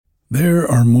There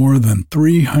are more than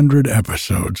 300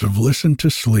 episodes of Listen to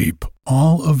Sleep,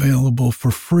 all available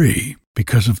for free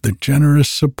because of the generous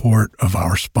support of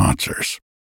our sponsors.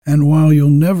 And while you'll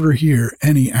never hear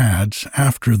any ads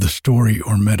after the story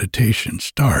or meditation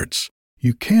starts,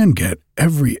 you can get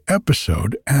every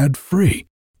episode ad-free,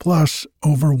 plus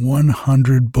over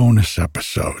 100 bonus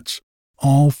episodes,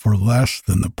 all for less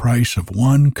than the price of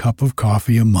one cup of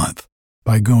coffee a month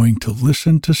by going to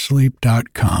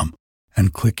listentosleep.com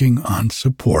and clicking on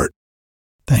support.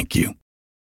 Thank you.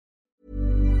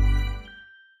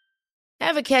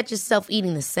 Ever catch yourself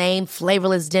eating the same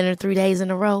flavorless dinner 3 days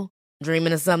in a row?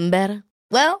 Dreaming of something better?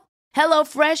 Well,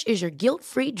 HelloFresh is your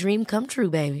guilt-free dream come true,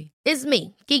 baby. It's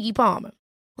me, Keke Palmer.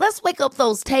 Let's wake up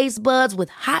those taste buds with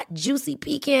hot, juicy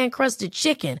pecan-crusted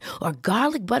chicken or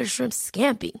garlic butter shrimp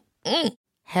scampi.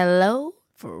 Hello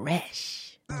Fresh.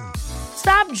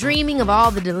 Stop dreaming of all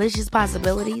the delicious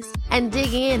possibilities and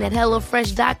dig in at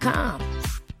HelloFresh.com.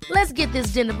 Let's get this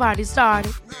dinner party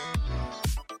started.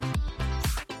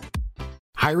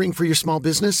 Hiring for your small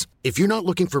business? If you're not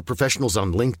looking for professionals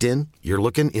on LinkedIn, you're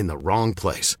looking in the wrong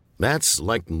place. That's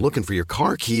like looking for your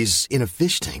car keys in a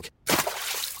fish tank.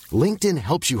 LinkedIn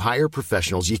helps you hire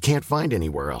professionals you can't find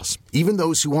anywhere else, even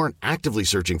those who aren't actively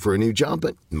searching for a new job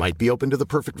but might be open to the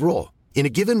perfect role. In a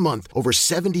given month, over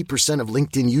 70% of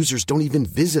LinkedIn users don't even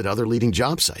visit other leading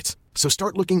job sites. So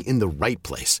start looking in the right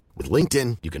place. With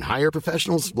LinkedIn, you can hire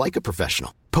professionals like a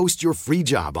professional. Post your free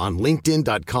job on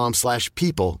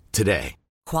linkedin.com/people today.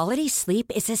 Quality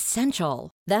sleep is essential.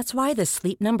 That's why the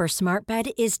Sleep Number Smart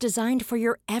Bed is designed for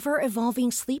your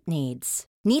ever-evolving sleep needs.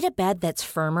 Need a bed that's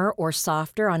firmer or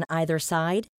softer on either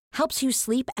side? Helps you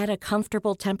sleep at a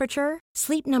comfortable temperature?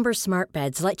 Sleep Number Smart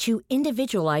Beds let you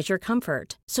individualize your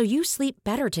comfort, so you sleep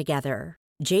better together.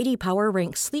 J.D. Power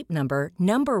ranks Sleep Number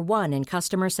number 1 in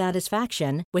customer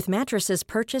satisfaction with mattresses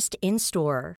purchased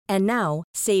in-store. And now,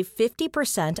 save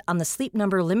 50% on the Sleep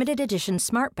Number Limited Edition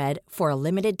Smart Bed for a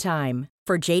limited time.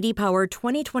 For J.D. Power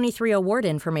 2023 award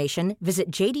information, visit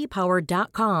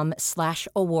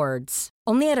jdpower.com/awards.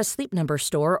 Only at a Sleep Number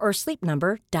store or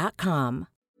sleepnumber.com.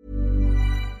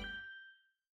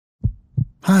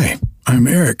 Hi, I'm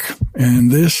Eric,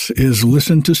 and this is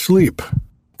Listen to Sleep.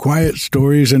 Quiet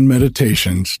stories and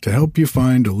meditations to help you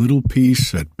find a little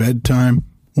peace at bedtime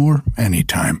or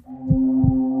anytime.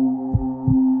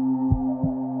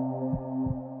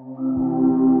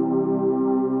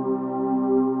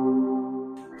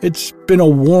 It's been a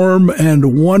warm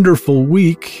and wonderful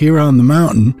week here on the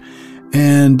mountain,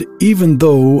 and even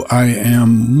though I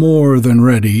am more than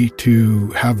ready to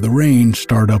have the rain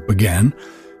start up again,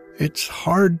 it's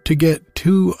hard to get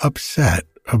too upset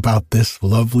about this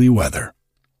lovely weather.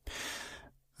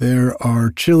 There are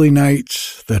chilly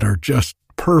nights that are just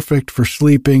perfect for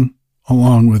sleeping,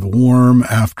 along with warm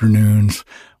afternoons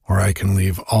where I can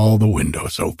leave all the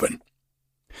windows open.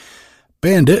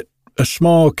 Bandit, a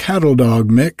small cattle dog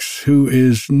mix who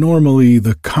is normally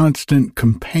the constant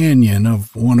companion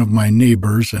of one of my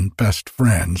neighbors and best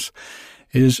friends,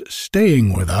 is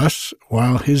staying with us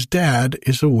while his dad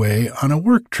is away on a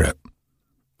work trip.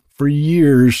 For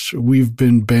years, we've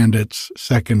been Bandit's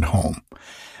second home,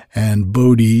 and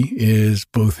Bodie is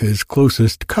both his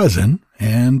closest cousin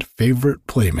and favorite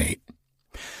playmate.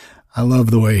 I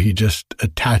love the way he just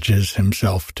attaches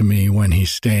himself to me when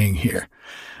he's staying here.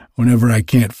 Whenever I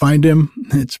can't find him,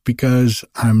 it's because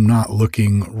I'm not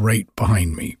looking right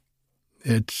behind me.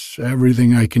 It's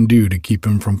everything I can do to keep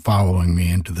him from following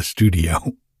me into the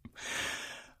studio.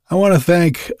 I want to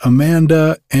thank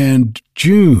Amanda and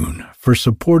June for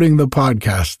supporting the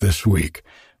podcast this week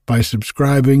by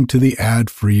subscribing to the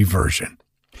ad-free version.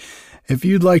 If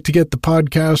you'd like to get the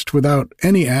podcast without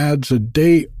any ads a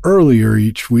day earlier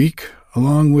each week,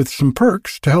 along with some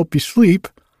perks to help you sleep,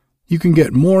 you can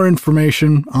get more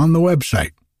information on the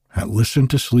website at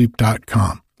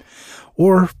listentosleep.com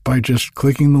or by just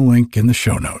clicking the link in the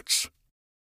show notes.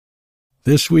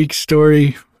 This week's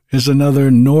story is another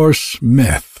Norse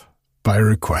myth by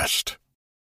request.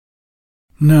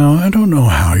 Now, I don't know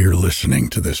how you're listening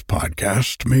to this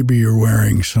podcast. Maybe you're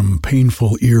wearing some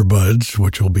painful earbuds,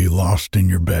 which will be lost in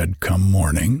your bed come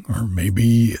morning, or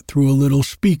maybe through a little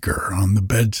speaker on the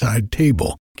bedside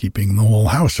table, keeping the whole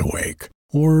house awake.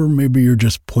 Or maybe you're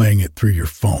just playing it through your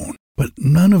phone. But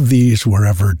none of these were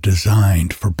ever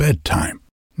designed for bedtime.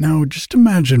 Now, just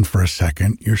imagine for a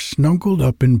second you're snuggled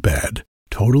up in bed,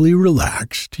 totally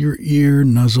relaxed, your ear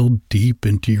nuzzled deep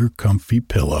into your comfy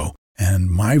pillow, and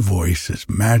my voice is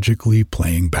magically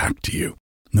playing back to you.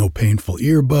 No painful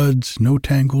earbuds, no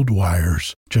tangled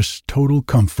wires, just total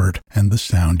comfort and the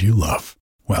sound you love.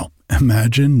 Well,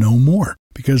 imagine no more,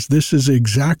 because this is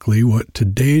exactly what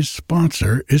today's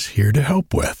sponsor is here to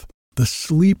help with. The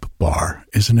Sleep Bar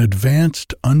is an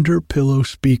advanced under-pillow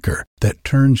speaker that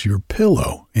turns your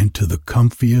pillow into the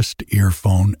comfiest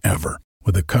earphone ever.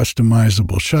 With a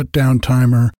customizable shutdown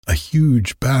timer, a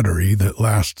huge battery that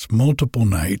lasts multiple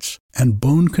nights, and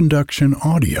bone conduction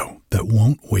audio that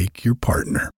won't wake your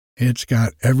partner. It's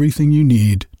got everything you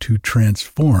need to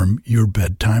transform your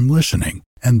bedtime listening.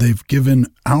 And they've given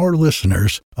our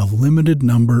listeners a limited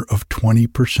number of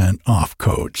 20% off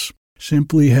codes.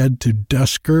 Simply head to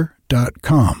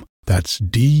dusker.com, that's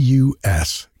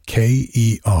DUSKER.com,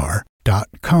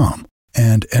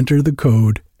 and enter the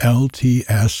code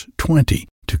LTS20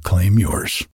 to claim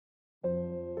yours.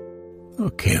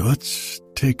 Okay, let's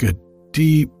take a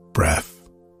deep breath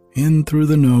in through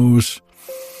the nose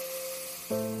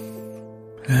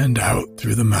and out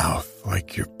through the mouth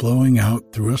like you're blowing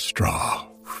out through a straw.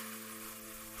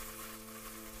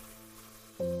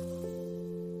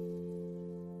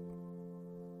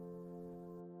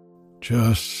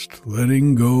 Just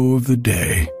letting go of the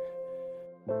day,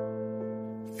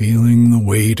 feeling the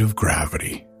weight of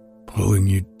gravity pulling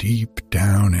you deep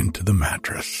down into the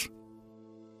mattress.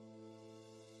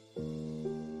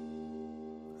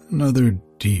 Another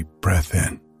deep breath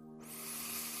in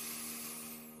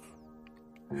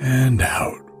and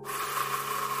out.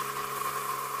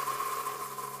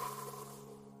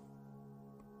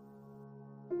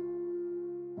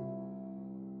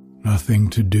 Nothing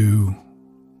to do,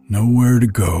 nowhere to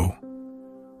go,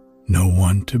 no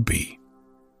one to be.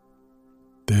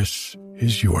 This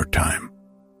is your time.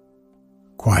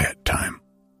 Quiet time.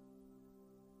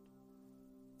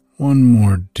 One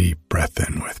more deep breath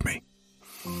in with me.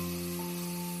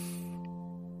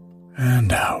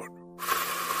 And out.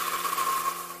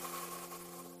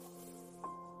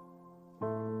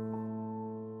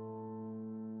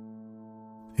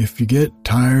 If you get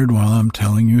tired while I'm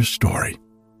telling you a story,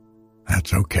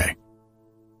 that's okay.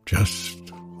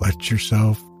 Just let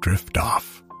yourself drift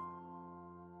off.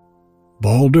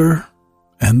 Balder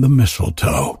and the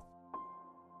Mistletoe.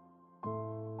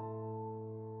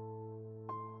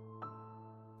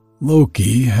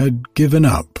 Loki had given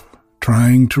up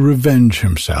trying to revenge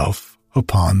himself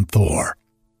upon Thor.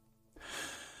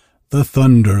 The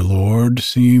Thunder Lord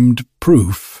seemed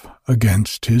proof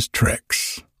against his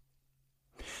tricks.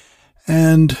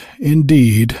 And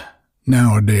indeed,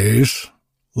 nowadays,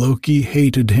 Loki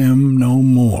hated him no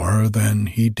more than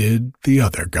he did the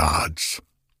other gods.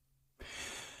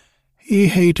 He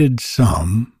hated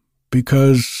some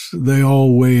because they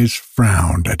always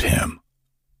frowned at him.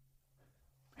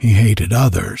 He hated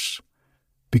others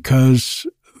because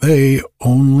they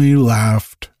only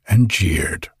laughed and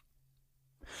jeered.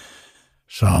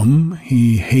 Some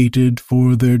he hated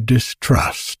for their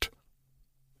distrust,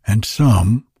 and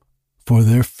some for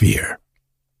their fear.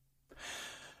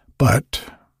 But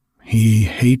he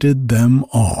hated them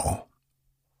all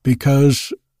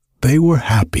because they were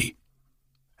happy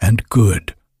and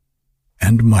good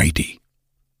and mighty,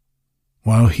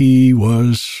 while he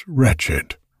was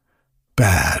wretched,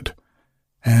 bad,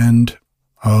 and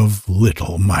of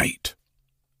little might.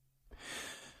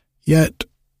 Yet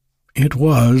it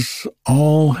was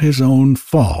all his own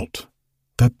fault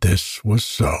that this was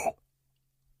so.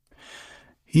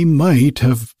 He might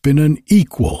have been an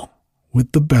equal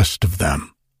with the best of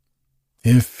them,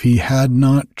 if he had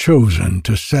not chosen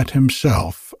to set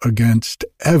himself against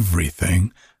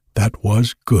everything that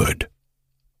was good.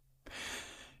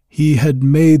 He had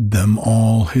made them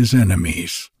all his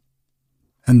enemies,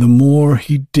 and the more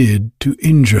he did to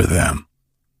injure them,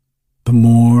 the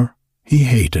more he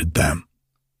hated them,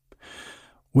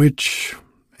 which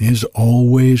is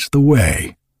always the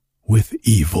way with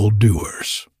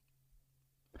evildoers.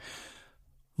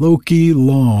 Loki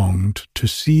longed to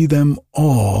see them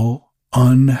all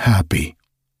unhappy.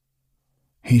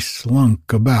 He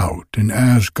slunk about in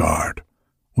Asgard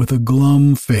with a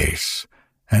glum face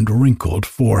and wrinkled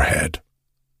forehead.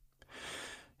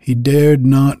 He dared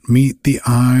not meet the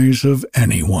eyes of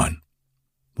anyone,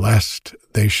 lest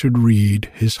they should read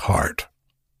his heart.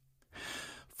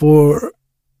 For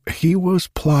he was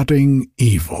plotting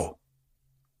evil,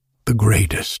 the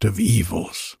greatest of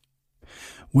evils,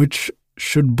 which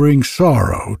should bring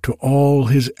sorrow to all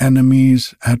his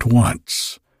enemies at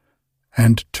once,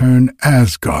 and turn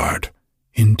Asgard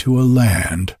into a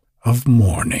land of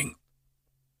mourning.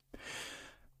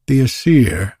 The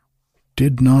Aesir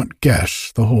did not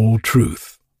guess the whole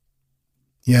truth,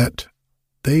 yet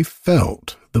they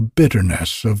felt the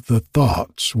bitterness of the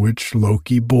thoughts which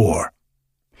Loki bore,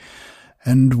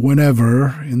 and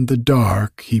whenever in the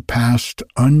dark he passed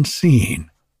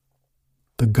unseen,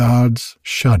 the gods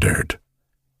shuddered,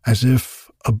 as if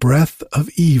a breath of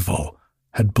evil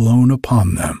had blown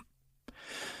upon them,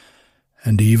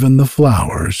 and even the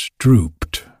flowers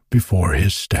drooped before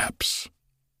his steps.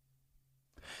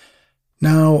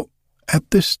 Now, at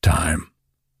this time,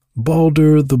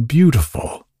 Balder the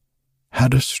Beautiful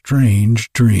had a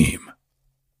strange dream.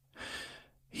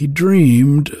 He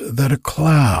dreamed that a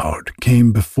cloud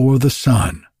came before the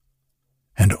sun,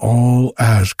 and all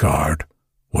Asgard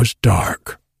was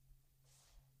dark.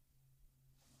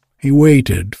 He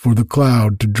waited for the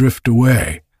cloud to drift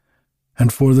away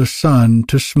and for the sun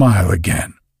to smile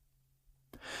again.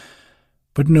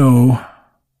 But no,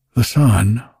 the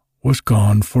sun was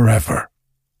gone forever,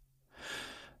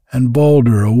 and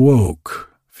Balder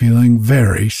awoke feeling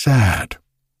very sad.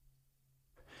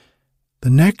 The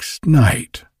next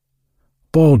night,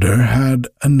 Balder had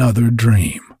another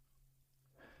dream.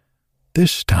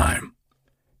 This time,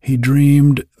 he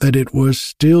dreamed that it was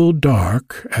still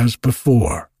dark as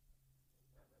before.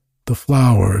 The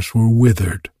flowers were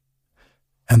withered,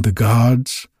 and the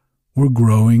gods were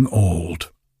growing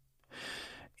old.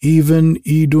 Even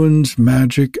Idun's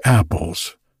magic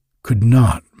apples could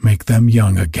not make them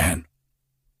young again.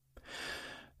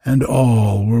 And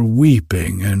all were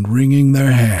weeping and wringing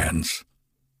their hands,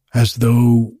 as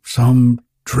though some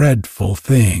dreadful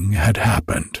thing had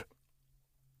happened.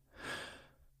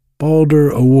 Balder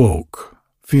awoke,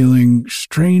 feeling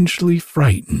strangely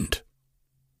frightened.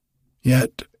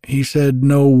 Yet he said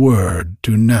no word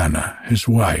to Nanna, his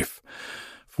wife,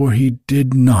 for he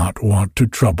did not want to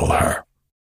trouble her.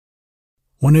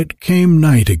 When it came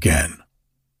night again,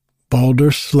 Balder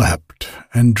slept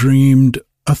and dreamed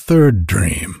a third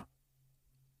dream,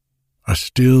 a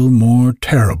still more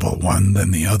terrible one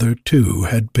than the other two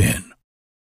had been.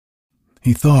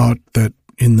 He thought that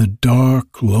in the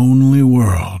dark, lonely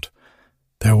world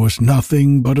there was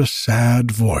nothing but a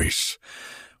sad voice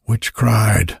which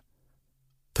cried,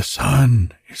 "The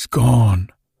sun is gone,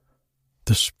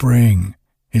 the spring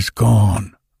is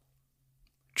gone,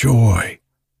 joy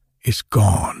is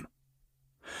gone,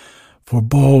 for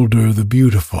Balder the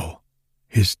Beautiful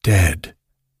is dead,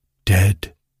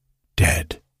 dead,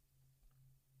 dead."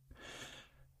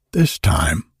 This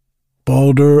time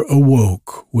Balder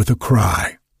awoke with a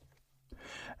cry,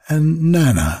 and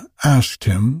Nanna asked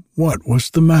him what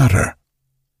was the matter.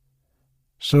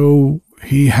 So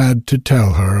he had to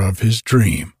tell her of his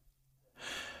dream,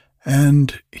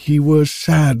 and he was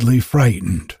sadly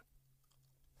frightened,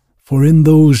 for in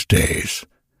those days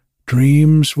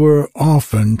dreams were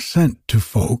often sent to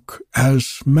folk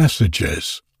as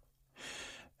messages,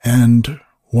 and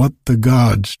what the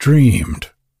gods dreamed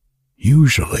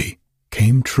usually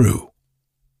came true.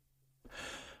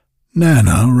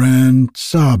 Nanna ran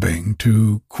sobbing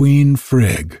to Queen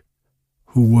Frigg,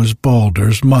 who was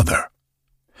Balder's mother,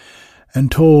 and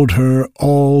told her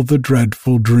all the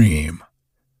dreadful dream,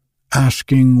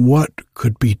 asking what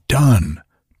could be done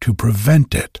to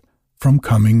prevent it from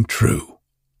coming true.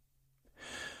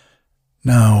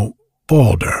 Now,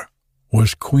 Balder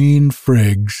was Queen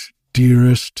Frigg's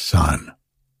dearest son.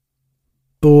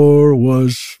 Thor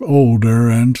was older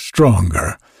and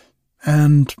stronger,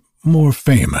 and more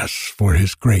famous for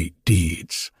his great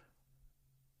deeds.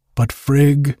 But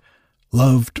Frigg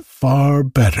loved far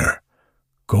better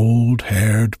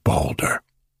gold-haired Balder.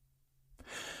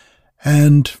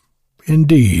 And,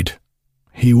 indeed,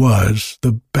 he was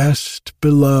the best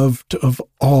beloved of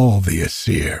all the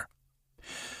Aesir,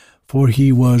 for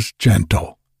he was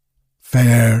gentle,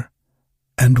 fair,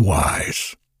 and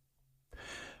wise.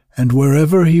 And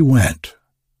wherever he went,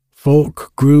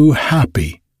 folk grew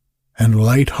happy and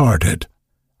light-hearted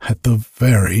at the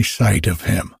very sight of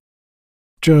him,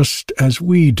 just as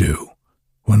we do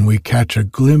when we catch a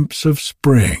glimpse of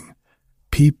spring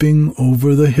peeping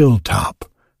over the hilltop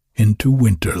into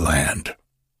Winterland.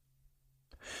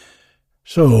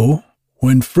 So,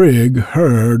 when Frigg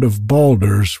heard of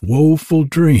Balder's woeful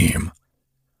dream,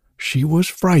 she was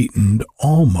frightened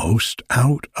almost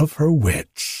out of her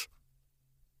wits.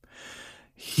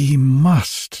 "He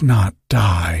must not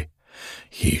die.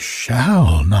 He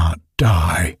shall not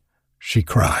die," she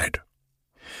cried.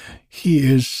 "He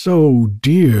is so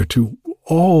dear to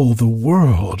all the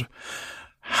world.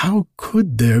 How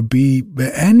could there be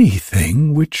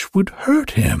anything which would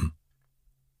hurt him?"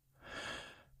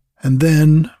 And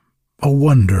then a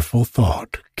wonderful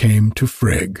thought came to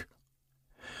Frigg.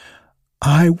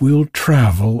 "I will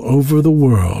travel over the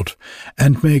world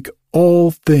and make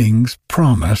all things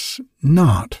promise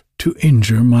not to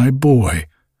injure my boy,"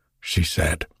 she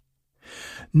said.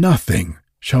 "Nothing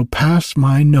shall pass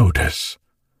my notice.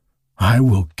 I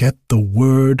will get the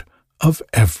word of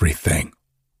everything."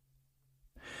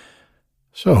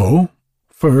 So,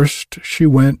 first she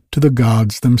went to the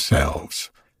gods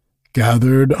themselves,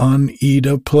 gathered on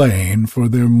Ida Plain for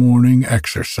their morning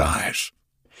exercise,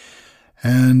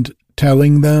 and,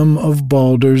 telling them of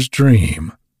Baldur's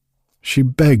dream, she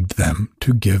begged them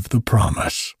to give the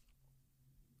promise.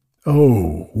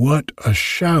 Oh, what a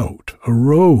shout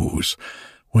arose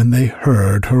when they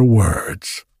heard her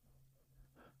words.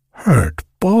 Hurt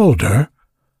Baldur?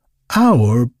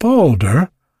 Our Baldur?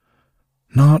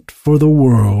 Not for the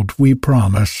world, we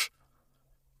promise.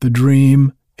 The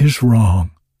dream is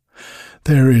wrong.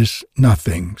 There is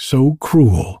nothing so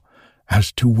cruel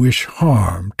as to wish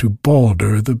harm to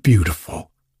Baldur the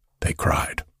Beautiful, they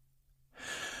cried.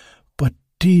 But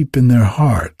deep in their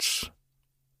hearts,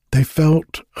 they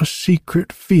felt a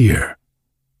secret fear,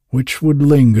 which would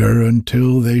linger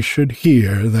until they should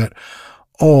hear that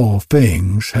all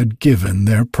things had given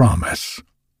their promise.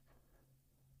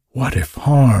 What if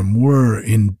harm were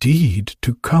indeed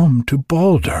to come to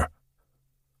Baldur?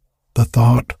 The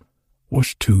thought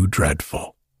was too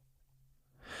dreadful.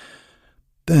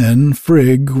 Then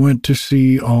Frigg went to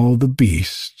see all the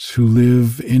beasts who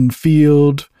live in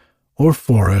field or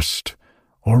forest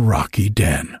or rocky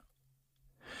den.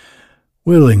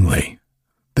 Willingly,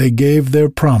 they gave their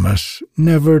promise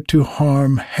never to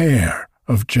harm hair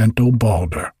of gentle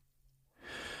Baldur.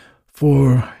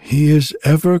 For he is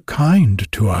ever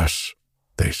kind to us,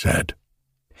 they said,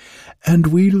 and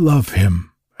we love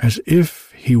him as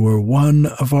if he were one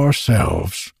of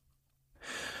ourselves.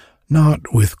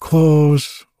 Not with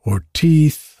claws or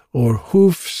teeth or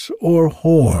hoofs or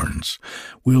horns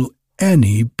will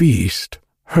any beast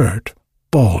hurt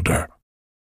Baldur.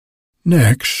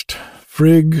 Next,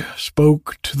 Frigg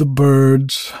spoke to the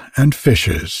birds and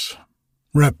fishes,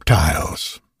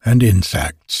 reptiles and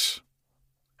insects,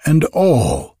 and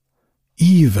all,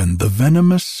 even the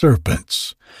venomous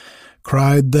serpents,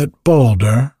 cried that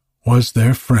Baldur was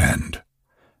their friend,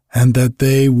 and that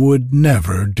they would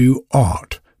never do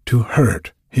aught to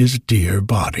hurt his dear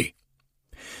body.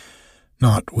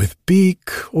 Not with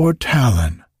beak or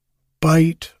talon,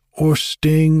 bite or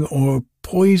sting or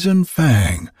poison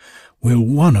fang will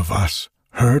one of us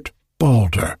hurt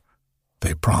Baldur,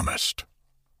 they promised.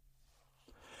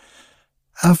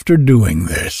 After doing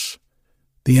this,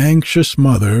 the anxious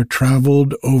mother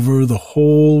traveled over the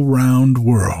whole round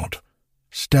world,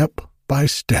 step by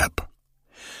step,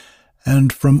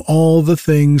 and from all the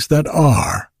things that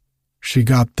are, she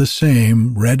got the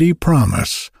same ready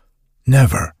promise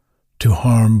never to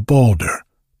harm Baldur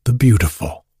the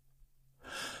Beautiful.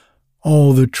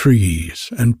 All the trees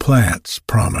and plants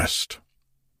promised,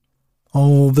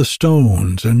 all the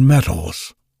stones and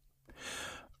metals,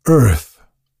 earth,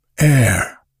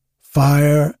 air,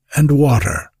 fire and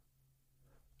water,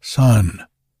 sun,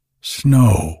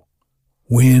 snow,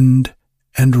 wind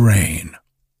and rain,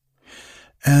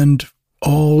 and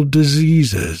all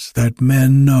diseases that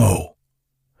men know,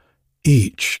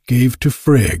 each gave to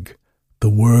Frigg the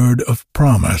word of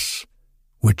promise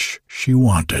which she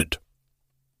wanted.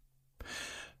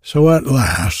 So at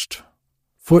last,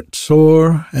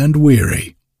 footsore and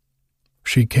weary,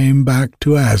 she came back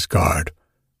to Asgard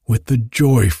with the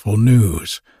joyful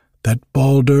news that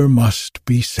Baldur must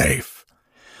be safe,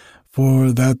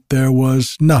 for that there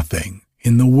was nothing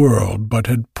in the world but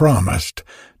had promised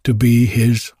to be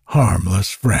his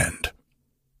harmless friend.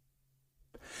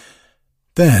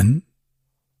 Then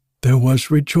there was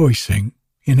rejoicing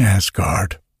in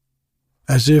Asgard,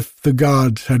 as if the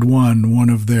gods had won one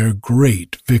of their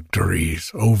great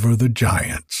victories over the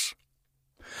giants.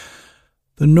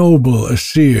 The noble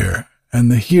Aesir and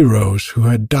the heroes who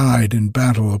had died in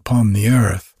battle upon the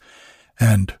earth,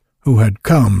 and who had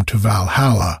come to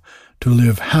Valhalla to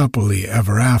live happily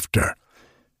ever after,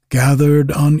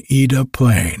 gathered on Ida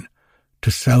Plain to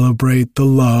celebrate the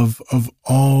love of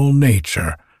all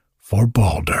nature for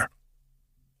Baldur.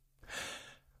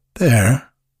 There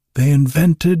they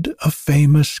invented a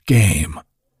famous game,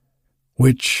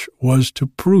 which was to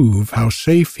prove how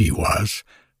safe he was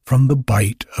from the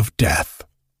bite of death.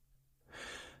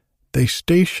 They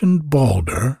stationed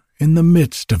Baldur in the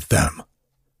midst of them,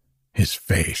 his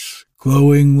face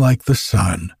glowing like the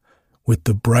sun with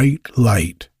the bright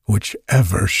light which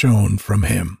ever shone from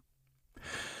him.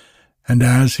 And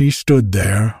as he stood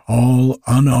there, all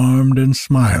unarmed and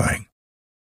smiling,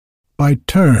 by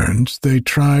turns they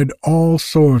tried all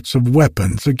sorts of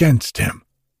weapons against him.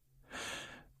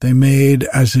 They made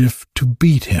as if to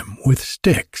beat him with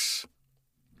sticks.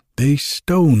 They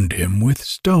stoned him with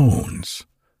stones.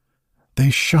 They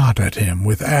shot at him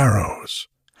with arrows,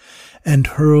 and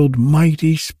hurled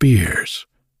mighty spears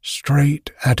straight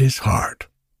at his heart.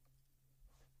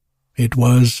 It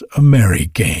was a merry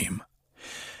game,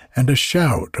 and a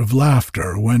shout of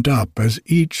laughter went up as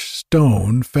each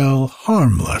stone fell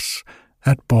harmless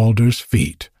at Balder's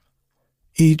feet.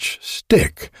 Each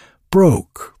stick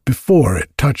broke before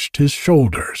it touched his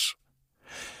shoulders.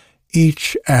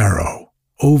 Each arrow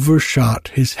overshot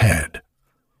his head,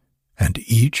 and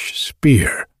each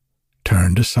spear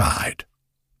turned aside.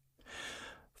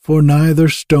 For neither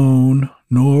stone,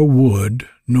 nor wood,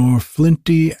 nor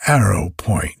flinty arrow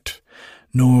point,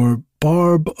 nor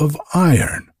barb of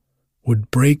iron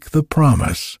would break the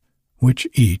promise which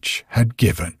each had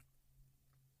given.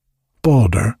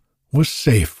 Balder was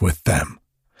safe with them,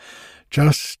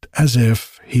 just as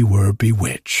if he were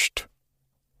bewitched.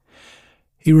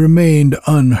 He remained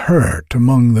unhurt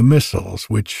among the missiles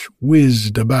which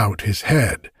whizzed about his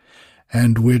head,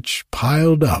 and which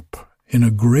piled up in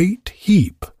a great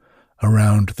heap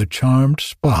around the charmed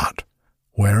spot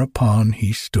whereupon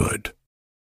he stood.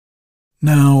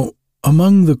 Now,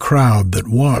 among the crowd that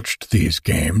watched these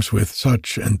games with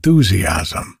such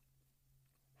enthusiasm,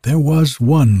 there was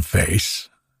one face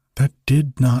that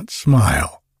did not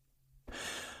smile,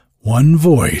 one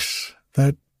voice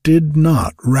that did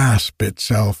not rasp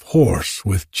itself hoarse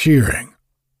with cheering.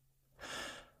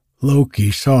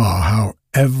 Loki saw how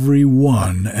every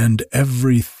one and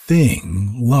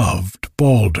everything loved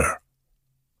Balder,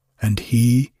 and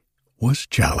he was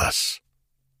jealous.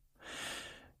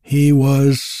 He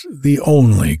was the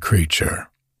only creature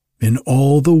in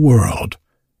all the world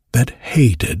that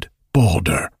hated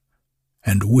Balder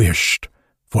and wished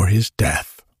for his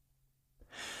death.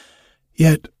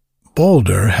 Yet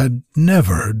Balder had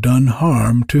never done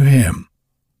harm to him.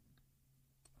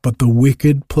 But the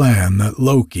wicked plan that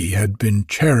Loki had been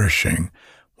cherishing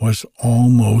was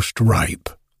almost ripe,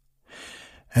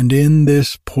 and in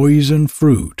this poison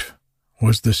fruit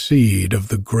was the seed of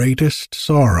the greatest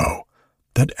sorrow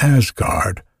that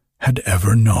Asgard had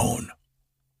ever known.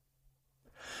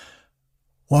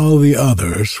 While the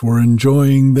others were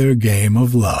enjoying their game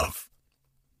of love,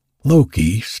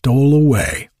 Loki stole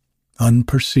away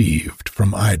unperceived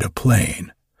from Ida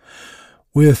Plain,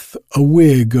 with a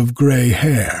wig of gray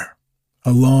hair,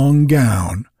 a long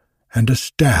gown, and a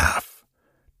staff,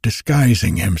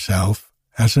 disguising himself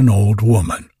as an old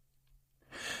woman.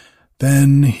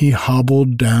 Then he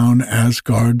hobbled down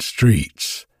Asgard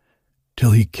streets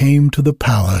till he came to the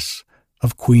palace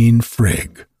of Queen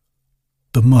Frigg,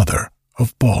 the mother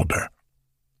of Balder.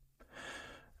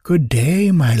 "Good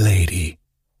day, my lady,"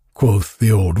 quoth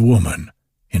the old woman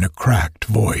in a cracked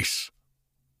voice.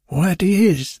 "What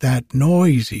is that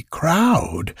noisy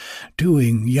crowd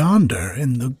doing yonder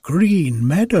in the green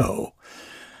meadow?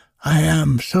 I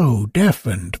am so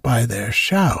deafened by their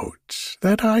shouts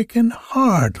that I can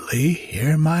hardly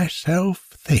hear myself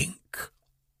think."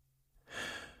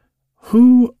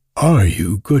 "Who are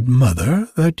you, good mother,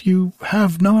 that you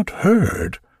have not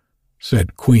heard?"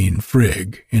 said Queen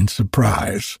Frigg in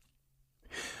surprise.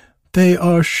 "They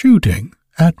are shooting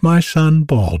at my son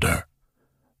Balder.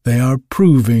 They are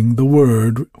proving the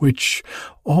word which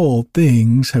all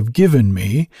things have given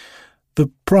me,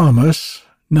 the promise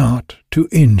not to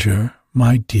injure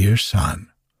my dear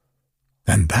son.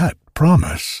 And that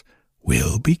promise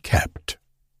will be kept."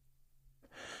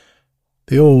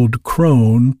 The old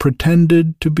crone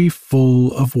pretended to be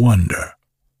full of wonder.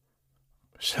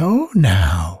 "So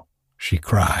now," she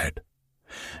cried,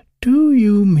 "do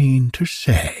you mean to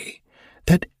say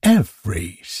that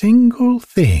every single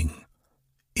thing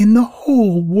in the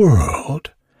whole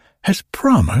world has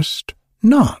promised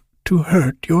not to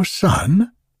hurt your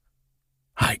son?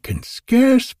 I can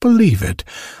scarce believe it,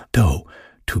 though,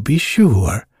 to be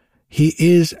sure, he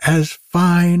is as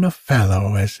fine a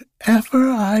fellow as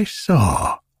ever I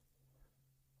saw."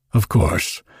 Of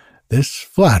course, this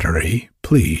flattery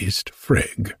pleased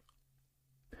Frigg.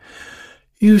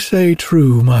 "You say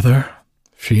true, mother,"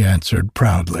 she answered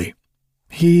proudly.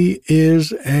 "He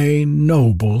is a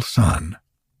noble son.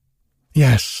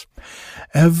 Yes,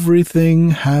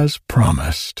 everything has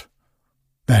promised.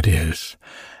 That is,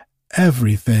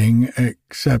 everything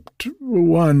except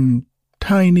one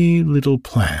tiny little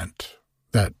plant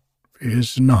that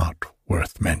is not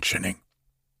worth mentioning."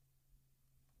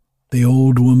 The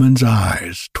old woman's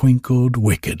eyes twinkled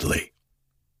wickedly.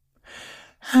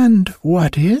 "And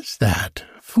what is that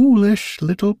foolish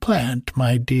little plant,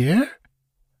 my dear?"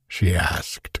 she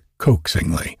asked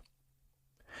coaxingly.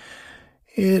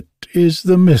 "It is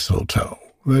the mistletoe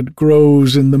that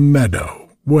grows in the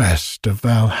meadow west of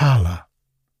Valhalla.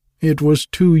 It was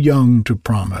too young to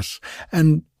promise,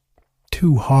 and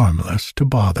too harmless to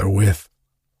bother with,"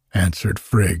 answered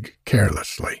Frigg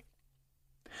carelessly.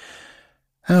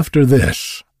 After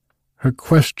this, her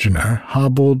questioner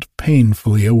hobbled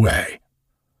painfully away,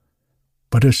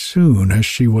 But as soon as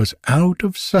she was out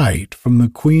of sight from the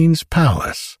queen's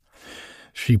palace,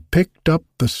 she picked up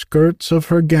the skirts of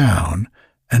her gown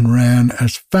and ran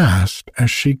as fast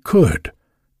as she could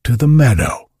to the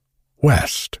meadow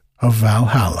west of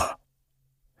Valhalla.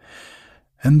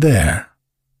 And there,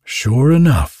 sure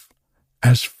enough,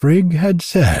 as Frigg had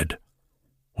said,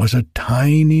 was a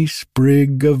tiny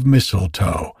sprig of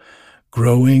mistletoe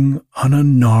growing on a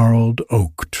gnarled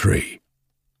oak tree.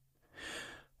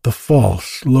 The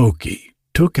false Loki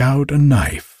took out a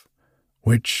knife,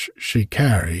 which she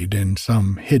carried in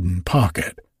some hidden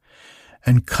pocket,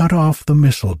 and cut off the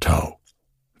mistletoe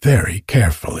very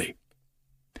carefully.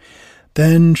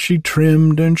 Then she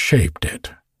trimmed and shaped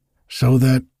it so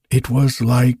that it was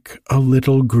like a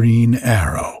little green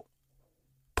arrow,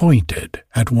 pointed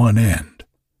at one end,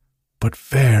 but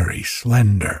very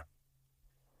slender.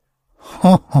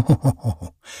 "Ho, ho, ho,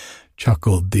 ho,"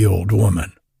 chuckled the old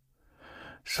woman.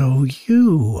 "So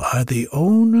you are the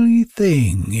only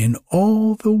thing in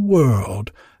all the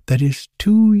world that is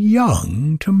too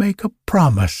young to make a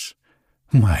promise,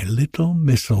 my little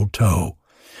mistletoe.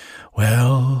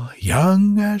 Well,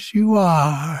 young as you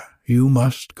are, you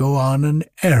must go on an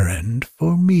errand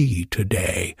for me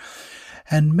today,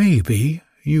 and maybe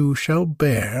you shall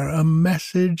bear a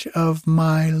message of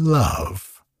my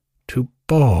love to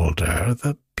Balder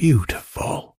the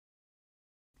Beautiful."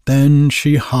 Then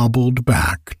she hobbled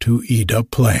back to Ida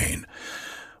Plain,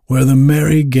 where the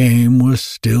merry game was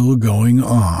still going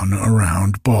on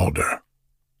around Balder.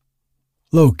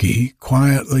 Loki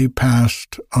quietly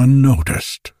passed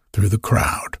unnoticed through the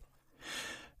crowd,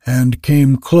 and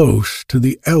came close to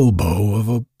the elbow of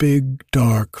a big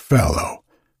dark fellow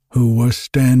who was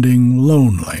standing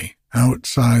lonely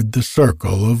outside the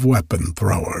circle of weapon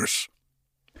throwers.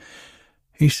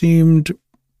 He seemed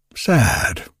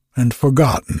sad and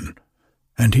forgotten,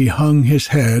 and he hung his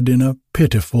head in a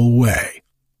pitiful way.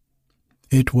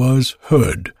 It was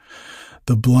Hod,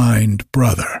 the blind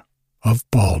brother of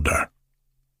Balder.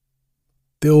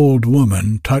 The old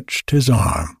woman touched his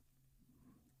arm.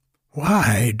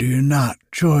 "Why do you not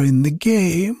join the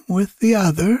game with the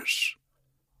others?"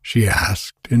 she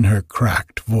asked in her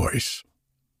cracked voice.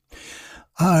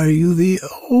 "Are you the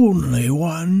only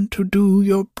one to do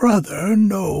your brother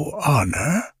no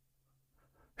honor?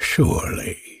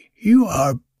 Surely you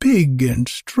are big and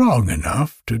strong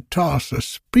enough to toss a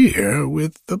spear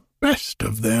with the best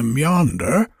of them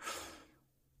yonder."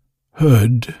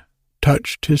 Hod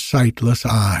touched his sightless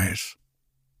eyes.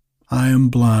 "I am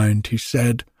blind," he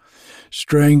said.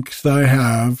 "Strength I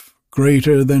have,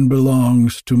 greater than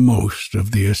belongs to most of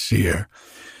the Aesir,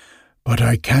 but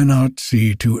I cannot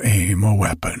see to aim a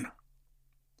weapon.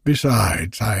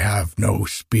 Besides, I have no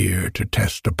spear to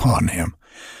test upon him.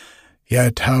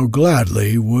 Yet how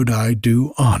gladly would I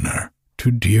do honor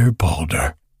to dear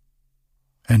Balder."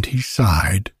 And he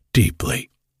sighed deeply.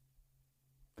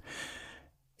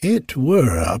 "It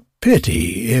were a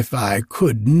pity if I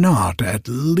could not at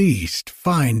least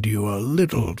find you a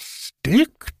little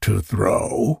stick to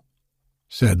throw,"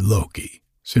 said Loki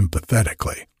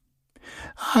sympathetically.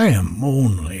 "I am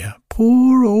only a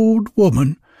poor old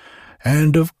woman,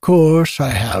 and of course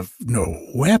I have no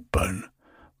weapon.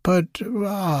 But,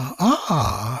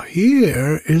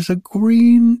 here is a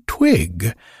green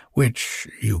twig, which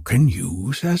you can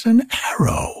use as an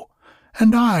arrow,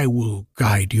 and I will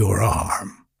guide your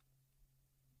arm."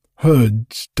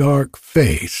 Hod's dark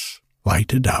face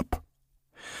lighted up,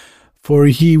 for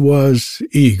he was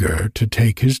eager to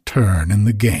take his turn in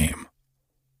the game.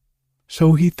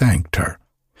 So he thanked her,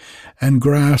 and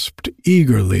grasped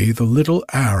eagerly the little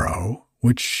arrow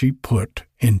which she put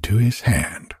into his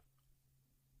hand.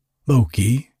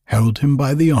 Loki held him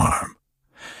by the arm,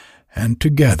 and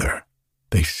together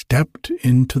they stepped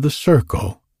into the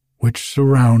circle which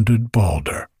surrounded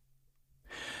Balder.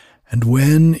 And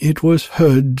when it was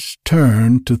Hod's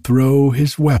turn to throw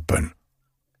his weapon,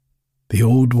 the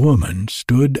old woman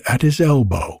stood at his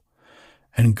elbow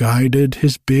and guided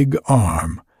his big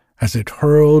arm as it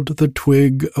hurled the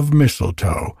twig of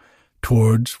mistletoe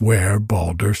towards where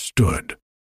Balder stood.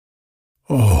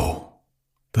 Oh,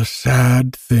 the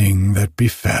sad thing that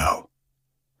befell.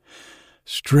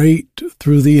 Straight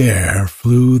through the air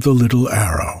flew the little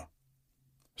arrow,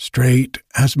 straight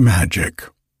as magic,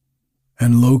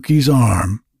 and Loki's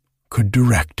arm could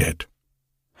direct it.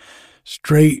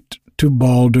 Straight to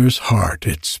Balder's heart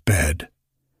it sped,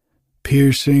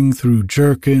 piercing through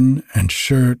jerkin and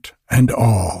shirt and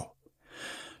all,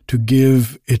 to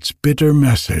give its bitter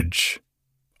message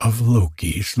of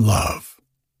Loki's love,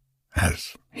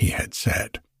 as he had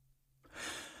said.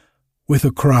 With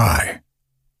a cry,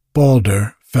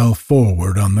 Balder fell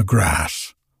forward on the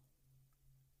grass.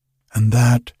 and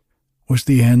that was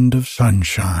the end of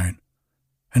sunshine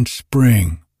and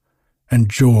spring and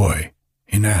joy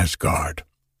in Asgard.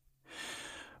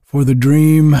 For the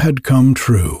dream had come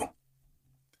true,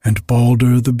 and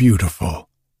Balder the Beautiful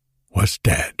was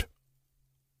dead.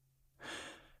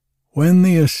 When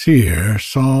the Aesir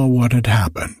saw what had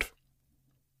happened,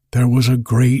 there was a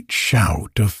great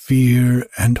shout of fear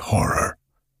and horror,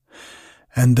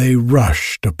 and they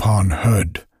rushed upon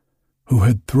Hod, who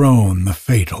had thrown the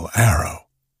fatal arrow.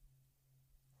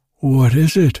 "What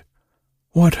is it?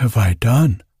 What have I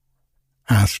done?"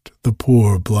 asked the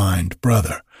poor blind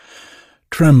brother,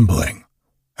 trembling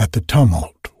at the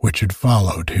tumult which had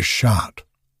followed his shot.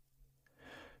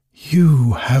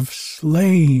 "You have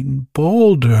slain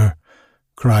Balder,"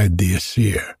 cried the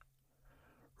Aesir.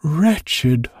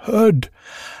 "Wretched Hod,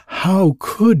 how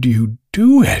could you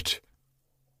do it?"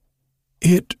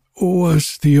 "It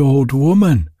was the old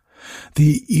woman,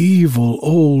 the evil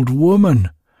old woman,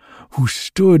 who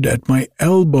stood at my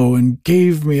elbow and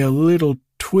gave me a little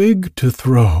twig to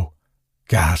throw,"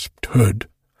 gasped Hod.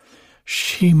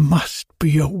 "She must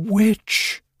be a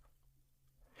witch."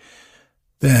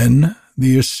 Then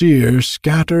the Aesir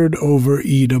scattered over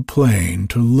Ida Plain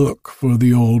to look for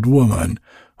the old woman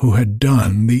who had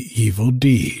done the evil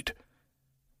deed,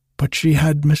 but she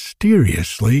had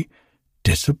mysteriously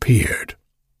disappeared.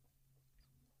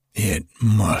 "It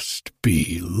must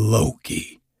be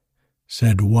Loki,"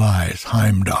 said wise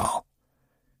Heimdall.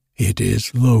 "It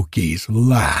is Loki's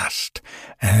last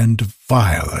and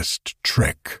vilest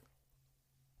trick."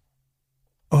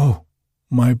 "Oh,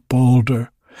 my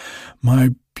Balder, my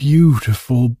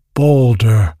beautiful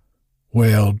Balder,"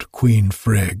 wailed Queen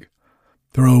Frigg,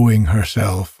 throwing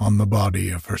herself on the body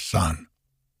of her son.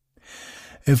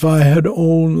 "If I had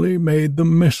only made the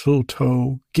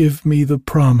mistletoe give me the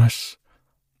promise,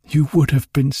 you would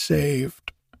have been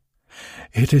saved.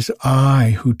 It is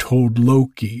I who told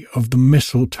Loki of the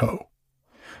mistletoe,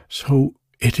 so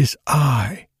it is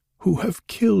I who have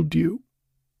killed you.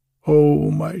 Oh,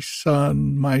 my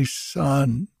son, my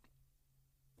son."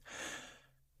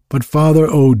 But Father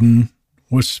Odin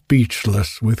was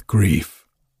speechless with grief.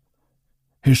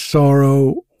 His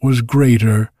sorrow was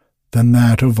greater than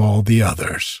that of all the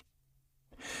others,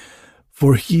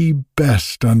 for he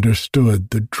best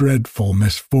understood the dreadful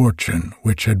misfortune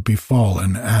which had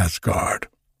befallen Asgard.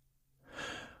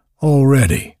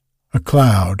 Already a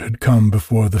cloud had come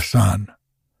before the sun,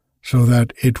 so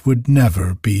that it would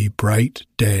never be bright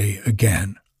day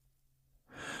again.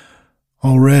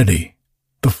 Already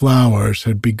the flowers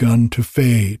had begun to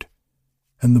fade,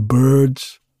 and the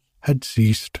birds had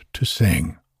ceased to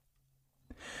sing.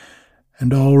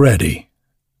 And already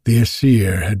the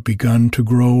Aesir had begun to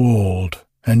grow old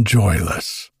and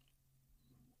joyless,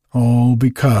 all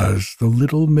because the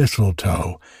little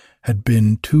mistletoe had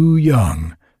been too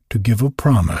young to give a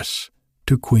promise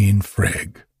to Queen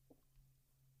Frigg.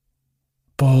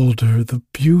 "Balder the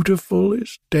Beautiful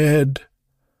is dead,"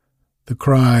 the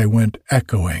cry went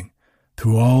echoing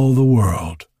through all the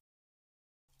world,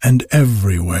 and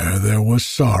everywhere there was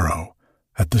sorrow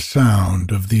at the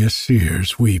sound of the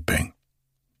Aesir's weeping.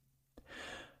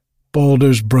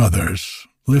 Balder's brothers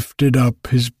lifted up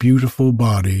his beautiful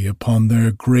body upon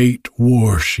their great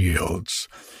war shields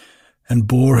and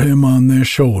bore him on their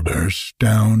shoulders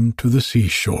down to the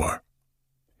seashore.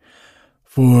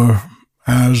 For,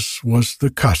 as was the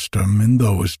custom in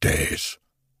those days,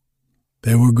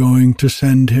 they were going to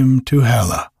send him to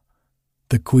Hela,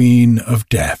 the Queen of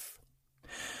Death,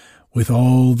 with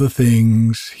all the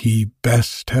things he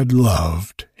best had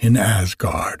loved in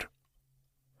Asgard.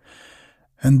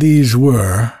 And these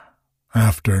were,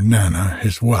 after Nanna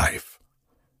his wife,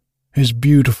 his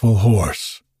beautiful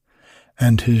horse,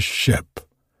 and his ship,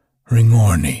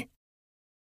 Ringorni.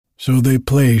 So they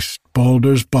placed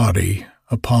Balder's body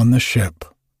upon the ship,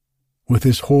 with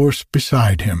his horse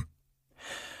beside him,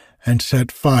 and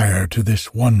set fire to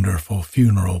this wonderful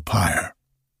funeral pyre.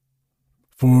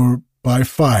 For by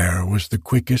fire was the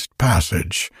quickest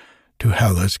passage to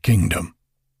Hela's kingdom.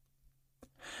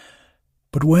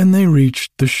 But when they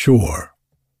reached the shore,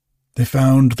 they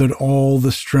found that all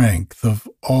the strength of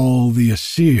all the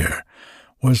Aesir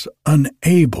was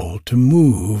unable to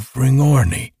move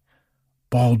Ringorni,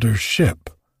 Balder's ship,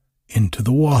 into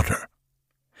the water.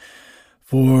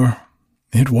 For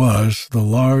it was the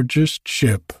largest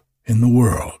ship in the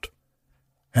world,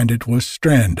 and it was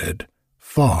stranded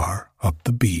far up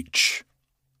the beach.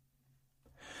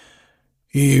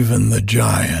 "Even the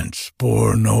giants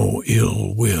bore no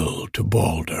ill will to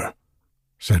Balder,"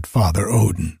 said Father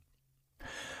Odin.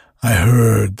 "I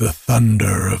heard the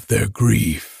thunder of their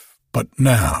grief but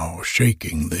now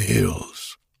shaking the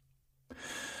hills.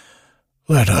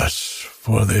 Let us,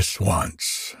 for this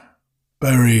once,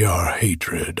 bury our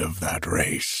hatred of that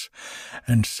race,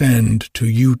 and send to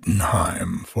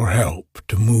Jotunheim for help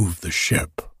to move the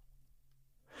ship."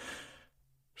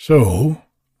 So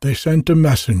they sent a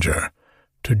messenger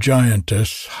to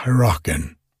giantess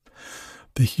Hyrroken,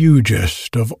 the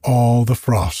hugest of all the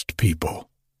frost people.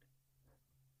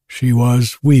 She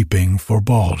was weeping for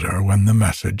Balder when the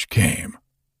message came.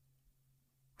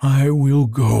 "I will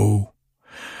go,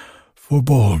 for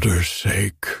Balder's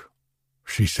sake,"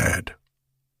 she said.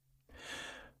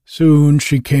 Soon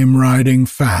she came riding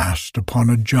fast upon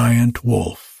a giant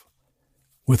wolf,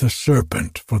 with a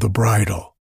serpent for the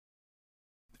bridle.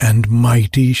 And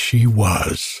mighty she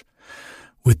was,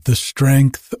 with the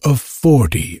strength of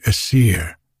 40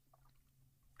 Aesir.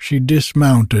 She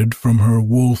dismounted from her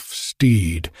wolf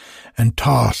steed and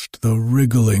tossed the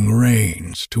wriggling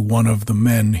reins to one of the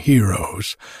men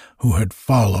heroes who had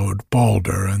followed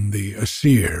Balder and the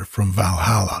Aesir from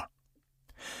Valhalla.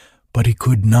 But he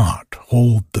could not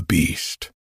hold the beast,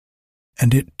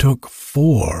 and it took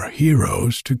 4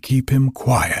 heroes to keep him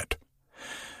quiet,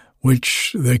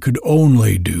 which they could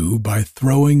only do by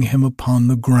throwing him upon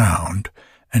the ground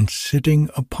and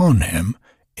sitting upon him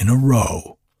in a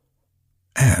row.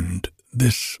 And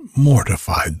this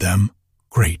mortified them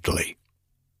greatly.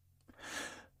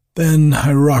 Then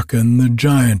Hyrroken the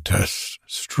giantess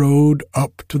strode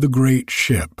up to the great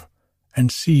ship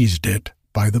and seized it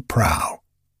by the prow.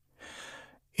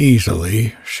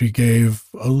 Easily she gave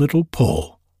a little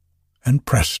pull, and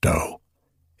presto,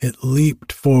 it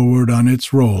leaped forward on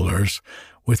its rollers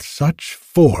with such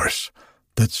force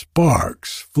that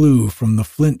sparks flew from the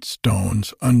flint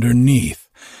stones underneath,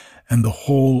 and the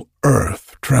whole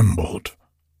earth trembled.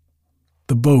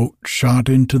 The boat shot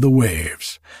into the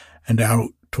waves and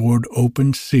out toward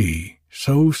open sea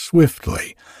so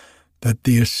swiftly that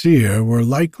the Aesir were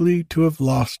likely to have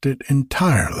lost it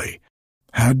entirely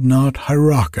had not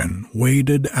Hyrroken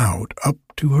waded out up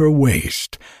to her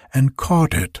waist and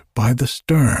caught it by the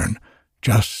stern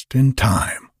just in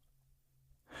time.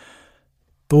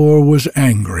 Thor was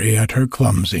angry at her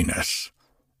clumsiness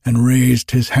and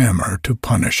raised his hammer to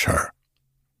punish her,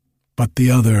 but the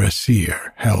other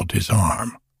Aesir held his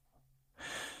arm.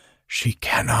 "She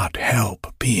cannot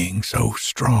help being so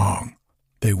strong,"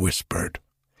 they whispered.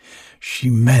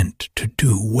 "She meant to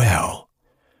do well.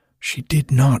 She did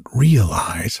not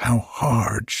realize how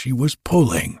hard she was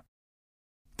pulling.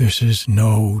 This is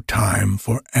no time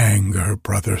for anger,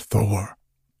 brother Thor."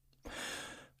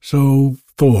 So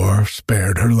Thor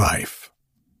spared her life,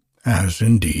 as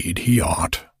indeed he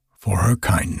ought, for her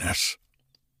kindness.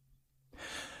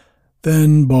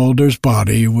 Then Balder's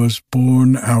body was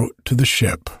borne out to the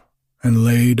ship and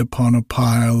laid upon a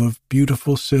pile of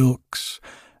beautiful silks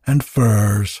and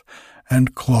furs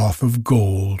and cloth of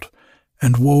gold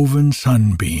and woven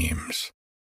sunbeams,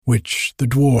 which the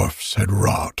dwarfs had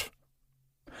wrought,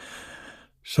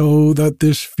 so that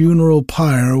this funeral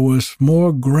pyre was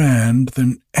more grand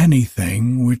than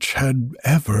anything which had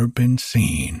ever been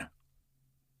seen.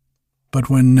 But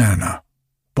when Nanna,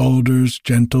 Balder's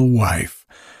gentle wife,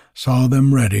 saw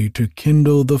them ready to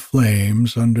kindle the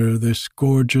flames under this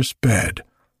gorgeous bed,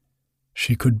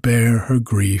 she could bear her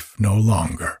grief no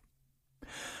longer.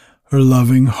 Her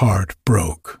loving heart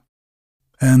broke,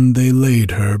 and they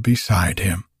laid her beside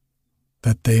him,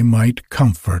 that they might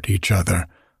comfort each other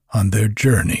on their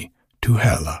journey to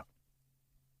Hela.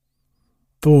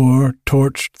 Thor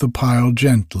torched the pile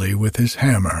gently with his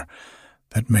hammer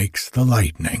that makes the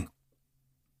lightning,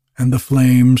 and the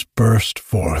flames burst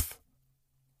forth,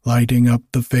 lighting up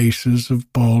the faces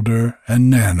of Balder and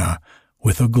Nanna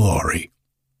with a glory.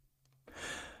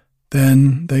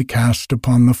 Then they cast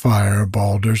upon the fire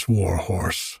Balder's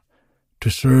war-horse,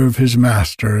 to serve his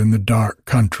master in the dark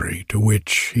country to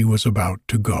which he was about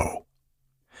to go.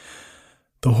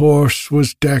 The horse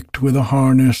was decked with a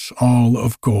harness all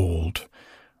of gold,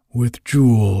 with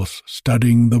jewels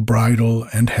studding the bridle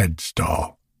and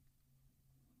headstall.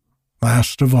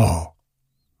 Last of all,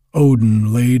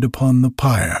 Odin laid upon the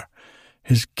pyre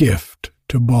his gift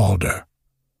to Balder,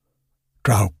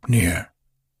 Draupnir,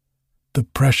 the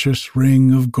precious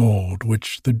ring of gold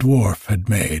which the dwarf had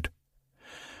made,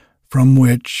 from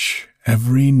which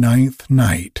every 9th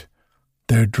night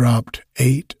there dropped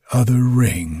 8 other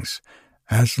rings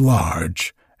as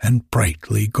large and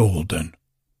brightly golden.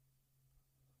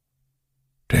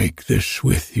 "Take this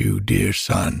with you, dear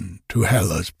son, to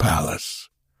Hela's palace,"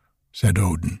 said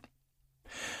Odin,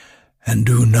 "and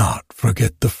do not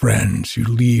forget the friends you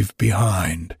leave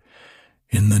behind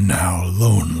in the now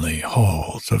lonely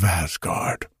halls of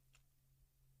Asgard."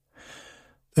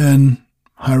 Then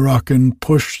Hyrroken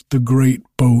pushed the great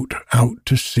boat out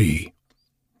to sea,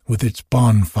 with its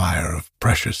bonfire of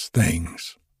precious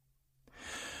things.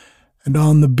 And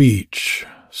on the beach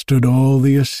stood all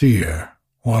the Aesir,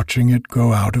 watching it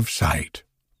go out of sight.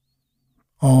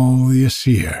 All the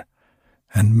Aesir,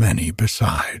 and many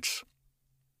besides.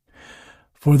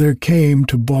 For there came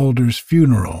to Baldur's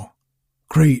funeral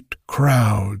great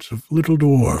crowds of little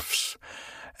dwarfs,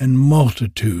 and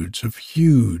multitudes of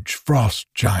huge frost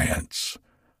giants,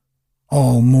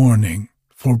 all mourning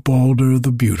for Baldur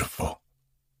the Beautiful.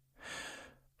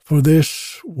 For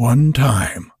this one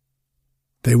time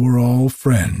they were all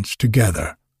friends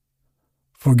together,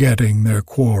 forgetting their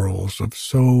quarrels of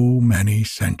so many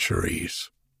centuries.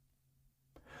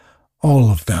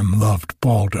 All of them loved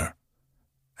Baldur,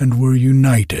 and were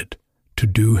united to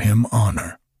do him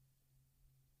honor.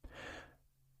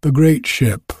 The great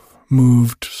ship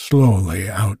moved slowly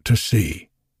out to sea,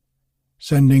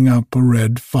 sending up a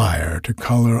red fire to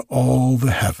color all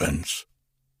the heavens.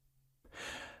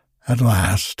 At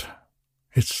last,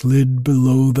 it slid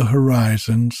below the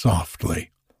horizon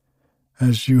softly,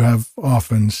 as you have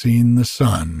often seen the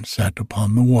sun set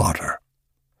upon the water,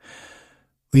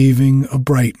 leaving a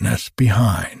brightness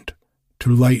behind to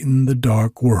lighten the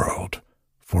dark world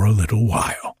for a little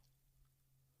while.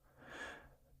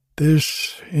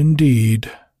 This,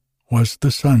 indeed, was the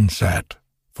sunset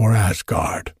for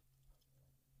Asgard.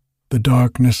 The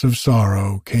darkness of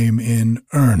sorrow came in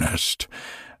earnest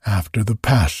after the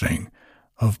passing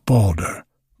of Baldur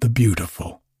the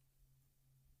Beautiful.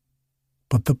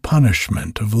 But the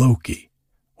punishment of Loki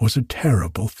was a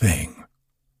terrible thing,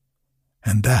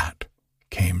 and that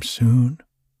came soon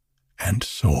and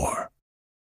sore.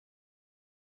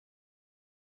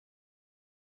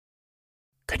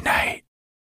 Good night.